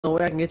no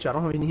way I can get you. I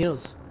don't have any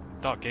heals.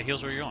 Dog, get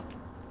heals where you're on.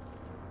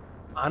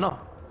 I know.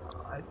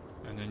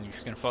 And then you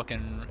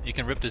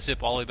can rip the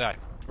zip all the way back,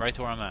 right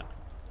to where I'm at.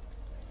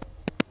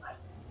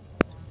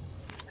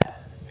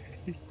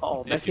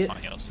 Oh, If you medkit.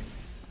 find heals.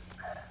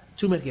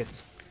 2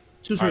 medkits.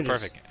 2 Alright, syringes.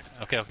 perfect.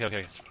 Okay.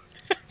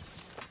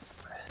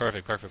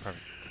 Perfect. And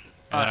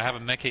then I have a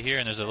med kit here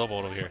and there's a low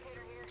bolt over here.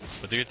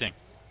 But do your thing.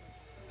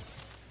 You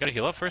gotta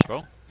heal up first,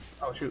 bro.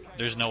 Oh shoot.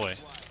 There's no way.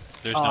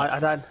 I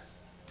died.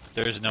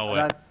 There's no I way.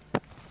 died.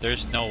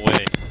 There's no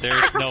way.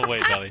 There's no way,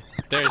 Belly.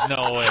 There's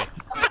no way.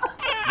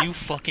 You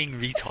fucking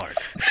retard.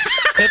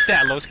 Clip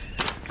that, Los.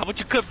 How about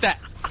you clip that?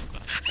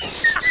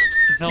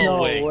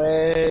 No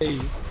way.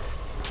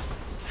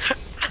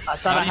 I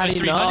thought I Not had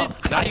even enough.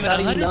 300? Not even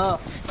 100?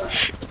 enough.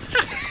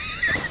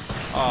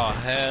 Oh,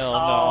 hell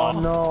Oh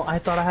no. no, I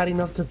thought I had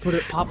enough to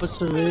pop a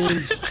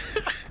syringe.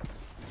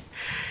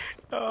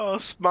 Oh,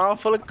 smile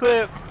full of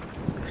clip.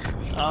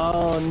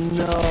 Oh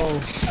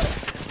no.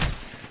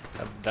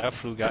 That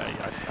flu guy,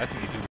 I think he do